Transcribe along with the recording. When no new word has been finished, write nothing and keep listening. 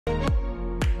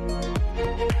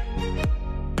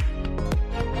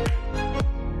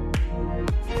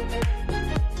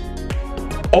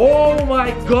Oh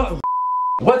my god!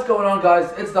 What's going on,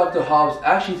 guys? It's Dr. Hobbs.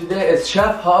 Actually, today it's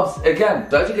Chef Hobbs again.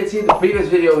 So as you can see in the previous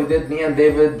video we did, me and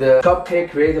David, the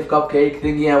creative cupcake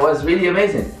thingy, and it was really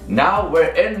amazing. Now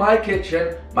we're in my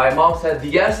kitchen. My mom said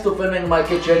yes to filming in my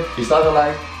kitchen. She saw the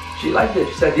light. She liked it.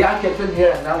 She said, yeah, I can film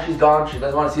here, and now she's gone. She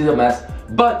doesn't want to see the mess.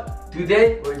 But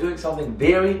today we're doing something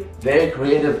very, very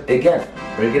creative again.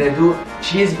 We're gonna do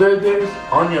cheeseburgers,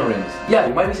 onion rings. Yeah,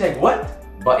 you might be saying, what?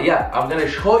 But yeah, I'm gonna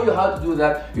show you how to do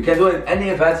that. You can do it in any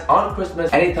events, on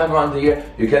Christmas, anytime around the year.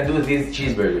 You can do these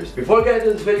cheeseburgers. Before we get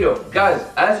into this video, guys,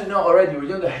 as you know already, we're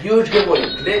doing a huge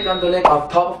giveaway. Click on the link on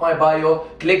top of my bio.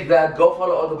 Click that, go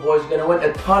follow all the boys. You're gonna win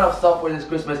a ton of stuff for this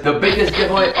Christmas. The biggest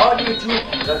giveaway on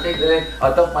YouTube. Just take the link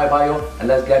on top of my bio and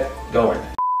let's get going.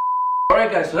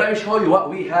 Alright guys, so let me show you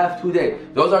what we have today.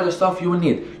 Those are the stuff you will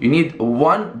need. You need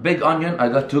one big onion. I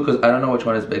got two because I don't know which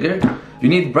one is bigger. You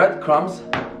need breadcrumbs.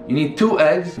 You need 2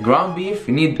 eggs, ground beef,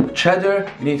 you need cheddar,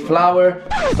 you need flour,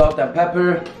 salt and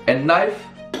pepper, a knife.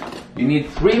 You need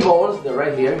 3 bowls, they're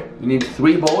right here. You need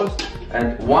 3 bowls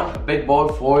and 1 big bowl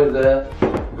for the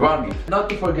ground beef. Not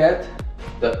to forget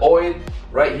the oil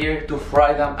right here to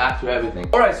fry them after everything.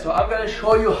 Alright, so I'm gonna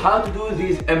show you how to do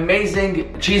these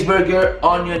amazing cheeseburger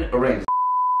onion rings.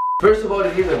 First of all,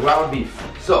 you need the ground beef.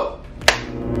 So,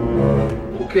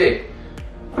 okay,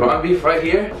 ground beef right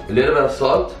here, a little bit of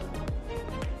salt,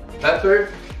 pepper.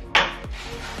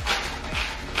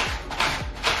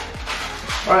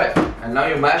 Alright, and now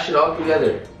you mash it all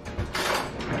together.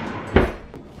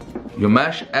 You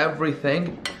mash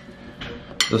everything.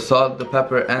 The salt, the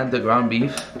pepper, and the ground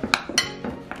beef.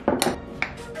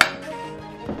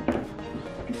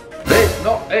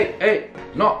 Hey,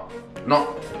 no.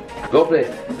 Go play.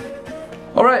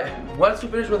 Alright, once you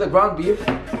finish with the ground beef,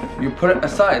 you put it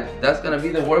aside. That's gonna be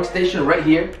the workstation right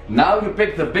here. Now you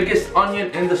pick the biggest onion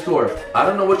in the store. I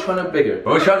don't know which one is bigger.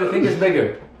 Which one do you think is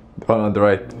bigger? The one on the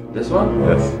right. This one?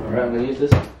 Yes. Alright, I'm gonna use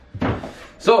this.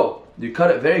 So, you cut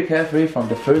it very carefully from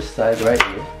the first side right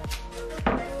here.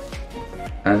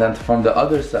 And then from the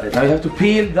other side. Now you have to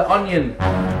peel the onion.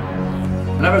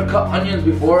 I never cut onions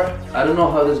before. I don't know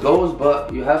how this goes,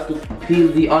 but you have to peel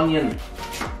the onion.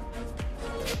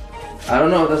 I don't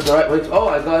know if that's the right way to, oh,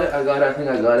 I got it, I think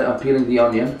I got it. I'm peeling the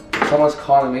onion. Someone's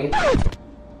calling me.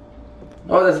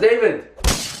 Oh, that's David.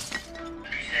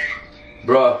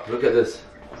 Bro, look at this.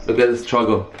 Look at this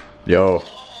struggle. Yo.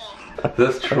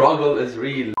 The struggle is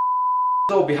real.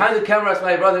 So behind the camera is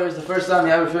my brother. It's the first time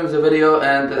he ever films a video,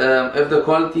 and if the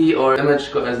quality or image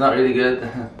is not really good,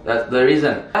 that's the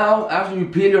reason. Now, after you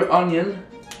peel your onion,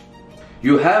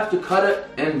 you have to cut it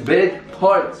in big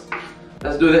parts.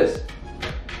 Let's do this.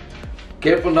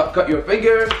 Careful not cut your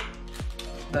finger.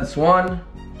 That's 1.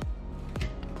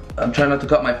 I'm trying not to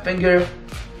cut my finger.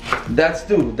 That's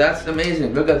 2. That's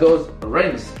amazing. Look at those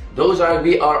rings. Those are gonna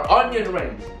be our onion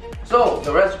rings. So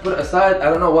the rest put aside.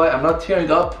 I don't know why I'm not tearing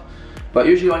up, but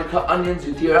usually when you cut onions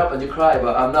you tear up and you cry,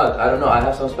 but I'm not. I don't know, I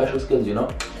have some special skills, you know.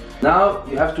 Now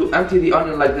you have to empty the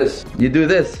onion like this. You do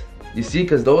this, you see,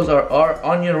 because those are our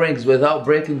onion rings without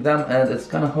breaking them, and it's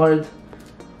kind of hard.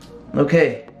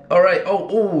 Okay. Alright,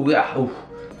 oh, yeah, oh.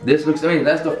 This looks amazing.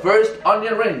 That's the first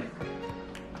onion ring.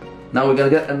 Now we're gonna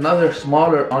get another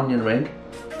smaller onion ring.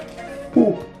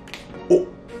 Ooh. Oh.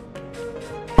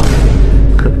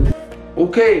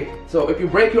 Okay, so if you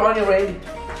break your onion ring,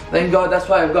 thank God, that's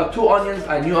why I've got 2 onions.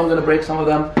 I knew I'm gonna break some of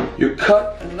them. You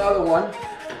cut another one.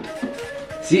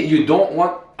 See, you don't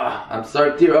want, I'm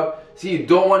sorry, tear up. See, you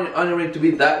don't want your onion ring to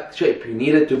be that shape. You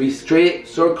need it to be straight,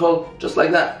 circle, just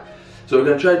like that. So we're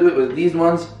gonna try to do it with these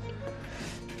ones.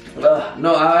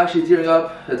 No, I'm actually tearing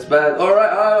up. It's bad.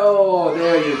 Alright, oh,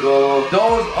 there you go.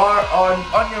 Those are on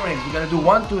onion rings. We're gonna do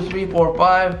 1, 2, 3, 4,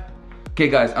 5. Okay,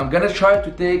 guys, I'm gonna try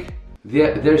to take,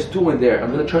 there's 2 in there.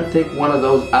 I'm gonna try to take one of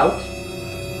those out.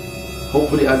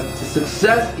 Hopefully, it's a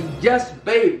success. Yes,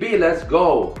 baby, let's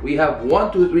go. We have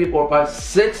 1, 2, 3, 4, 5,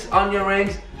 6 onion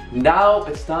rings. Now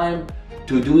it's time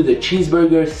to do the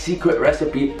cheeseburger secret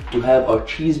recipe to have our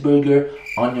cheeseburger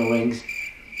onion rings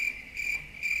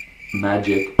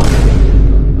magic.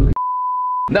 Okay.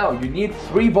 Now you need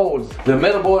 3 bowls. The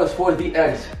middle bowl is for the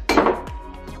eggs.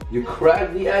 You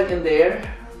crack the egg in there.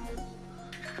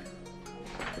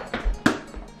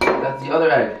 That's the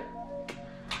other egg.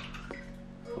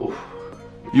 Oof.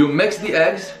 You mix the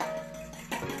eggs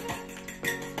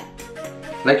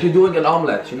like you're doing an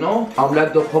omelette, you know?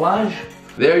 Omelette de fromage.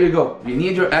 There you go. You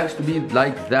need your eggs to be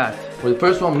like that. For the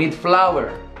first one, we need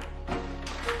flour.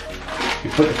 You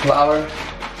put the flour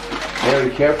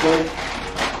very carefully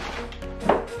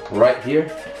right here.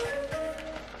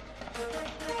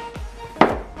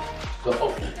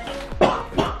 So,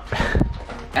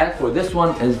 and for this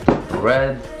one is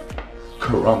bread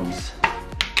crumbs.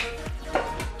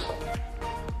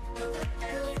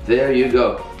 There you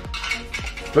go.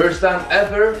 First time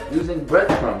ever using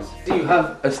breadcrumbs. So you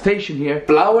have a station here,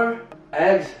 flour,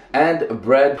 eggs, and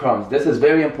breadcrumbs. This is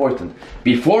very important.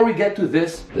 Before we get to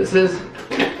this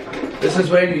is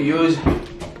where you use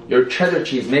your cheddar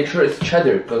cheese. Make sure it's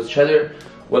cheddar, because cheddar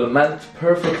will melt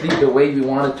perfectly the way you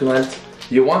want it to melt.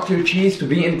 You want your cheese to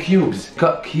be in cubes.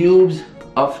 Cut cubes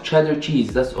of cheddar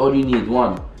cheese. That's all you need.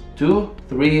 1, 2,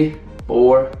 3,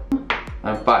 4,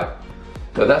 and 5.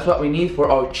 So that's what we need for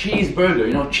our cheeseburger.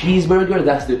 You know, cheeseburger,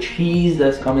 that's the cheese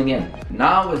that's coming in.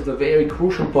 Now is the very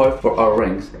crucial part for our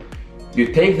rings.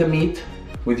 You take the meat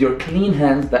with your clean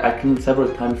hands that I cleaned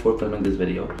several times before filming this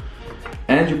video,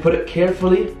 and you put it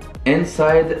carefully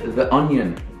inside the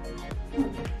onion.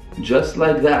 Just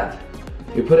like that.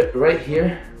 You put it right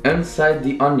here inside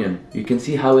the onion. You can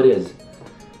see how it is.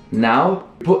 Now,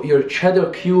 put your cheddar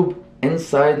cube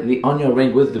inside the onion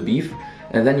ring with the beef,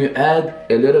 and then you add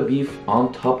a little beef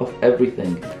on top of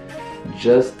everything.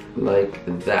 Just like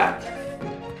that.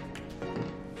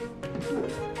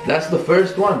 That's the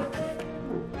first one.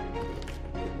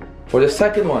 For the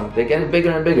second one, they're getting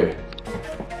bigger and bigger.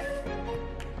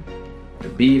 The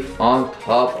beef on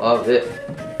top of it.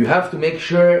 You have to make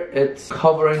sure it's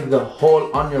covering the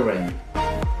whole onion ring.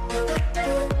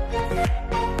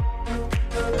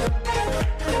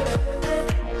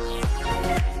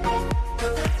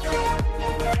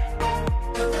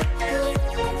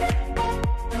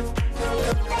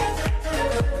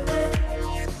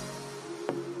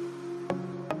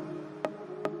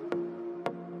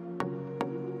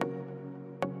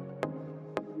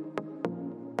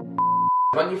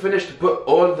 When you finish to put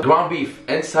all the ground beef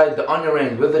inside the onion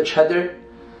ring with the cheddar,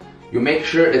 you make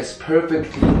sure it's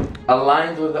perfectly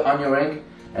aligned with the onion ring,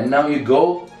 and now you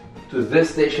go to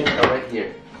this station right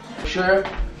here. Make sure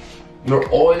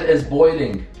your oil is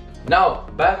boiling. Now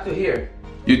back to here.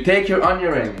 You take your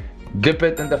onion ring, dip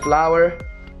it in the flour,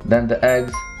 then the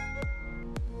eggs,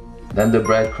 then the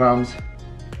breadcrumbs.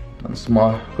 One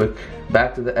small, quick,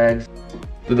 back to the eggs,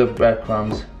 to the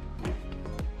breadcrumbs.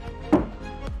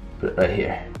 Put it right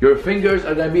here. Your fingers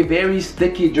are gonna be very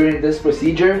sticky during this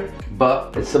procedure,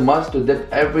 but it's a must to dip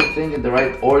everything in the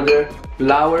right order.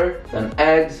 Flour, then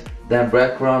eggs, then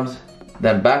breadcrumbs,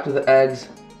 then back to the eggs,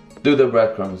 do the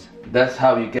breadcrumbs. That's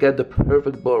how you get the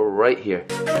perfect bowl right here.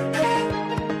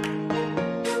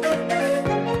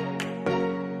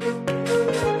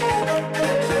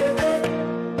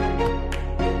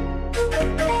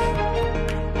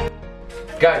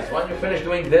 Guys, when you're finished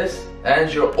doing this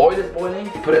and your oil is boiling,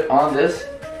 you put it on this.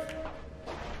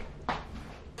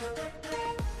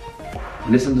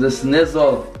 Listen to the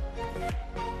snizzle.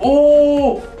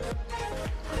 Oh!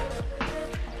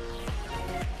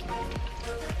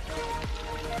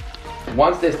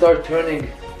 Once they start turning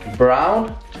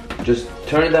brown, just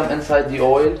turn them inside the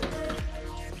oil.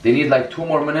 They need like 2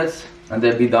 more minutes and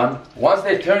they'll be done. Once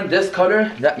they turn this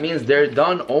color, that means they're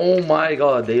done. Oh my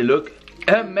god, they look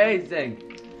amazing.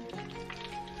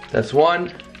 That's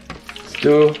 1,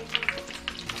 2.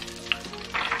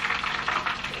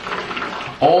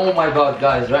 Oh my god,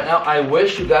 guys, right now I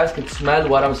wish you guys could smell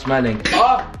what I'm smelling.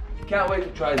 Oh, can't wait to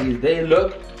try these. They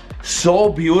look so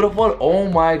beautiful. Oh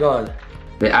my god,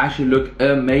 they actually look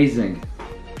amazing.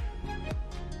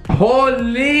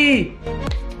 Holy!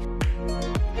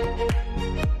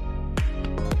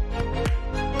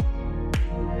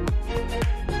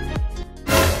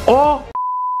 Oh!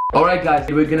 Alright guys,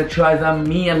 we're gonna try them,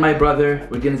 me and my brother.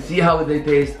 We're gonna see how they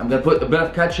taste. I'm gonna put a bit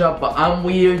of ketchup, but I'm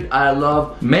weird. I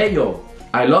love mayo.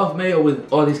 I love mayo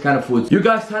with all these kind of foods. You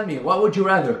guys tell me, what would you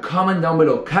rather? Comment down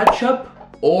below, ketchup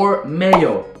or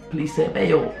mayo? Please say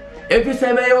mayo. If you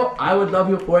say mayo, I would love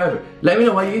you forever. Let me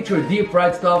know when you eat your deep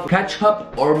fried stuff,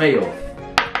 ketchup or mayo.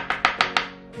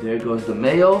 There goes the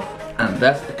mayo, and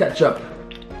that's the ketchup.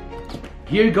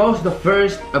 Here goes the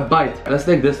first bite. Let's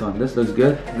take this one. This looks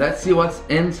good. Let's see what's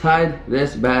inside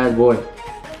this bad boy.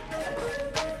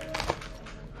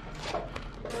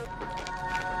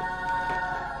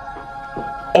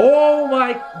 Oh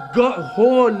my god.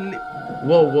 Holy.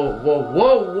 Whoa, whoa, whoa,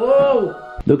 whoa,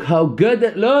 whoa. Look how good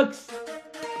it looks.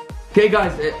 Okay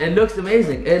guys, it looks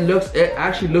amazing. It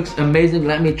actually looks amazing.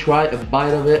 Let me try a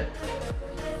bite of it.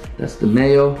 That's the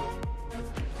mayo.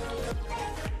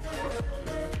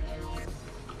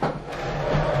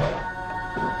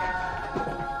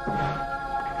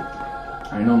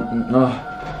 I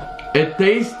know, it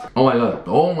tastes, oh my god,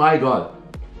 oh my god.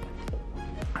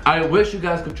 I wish you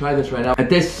guys could try this right now. It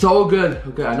tastes so good.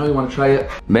 Okay, I know you want to try it.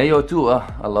 Mayo too,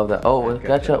 I love that. Oh, with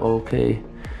ketchup, okay.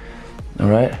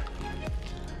 Alright.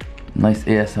 Nice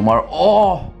ASMR.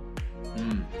 Oh,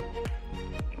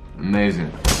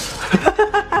 Amazing.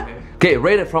 Okay,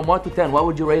 rate it from 1 to 10. What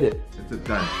would you rate it? It's a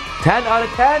 10. 10 out of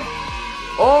 10?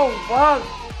 Oh, wow.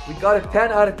 We got a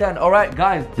 10 out of 10. All right,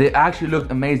 guys. They actually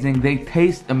look amazing. They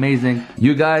taste amazing.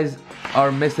 You guys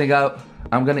are missing out.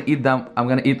 I'm gonna eat them. I'm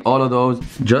gonna eat all of those.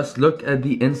 Just look at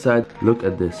the inside. Look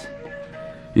at this.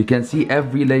 You can see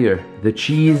every layer. The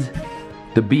cheese,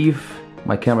 the beef.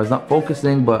 My camera's not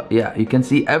focusing, but yeah, you can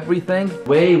see everything.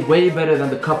 Way better than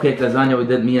the cupcake lasagna we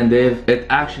did, me and Dave. It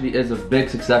actually is a big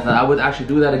success, and I would actually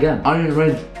do that again. Onion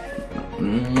rings.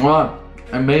 Mwah.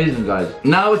 Amazing, guys.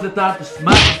 Now is the time to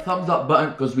smash the thumbs up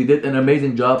button because we did an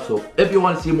amazing job. So if you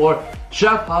want to see more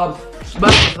Chef Hobbs,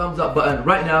 smash the thumbs up button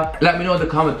right now. Let me know in the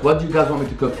comments what do you guys want me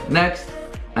to cook next.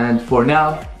 And for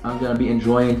now, I'm gonna be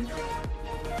enjoying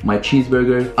my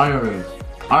cheeseburger onion rings.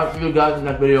 Alright, see you guys in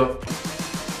the next video.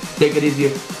 Take it easy.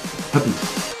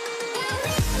 Peace.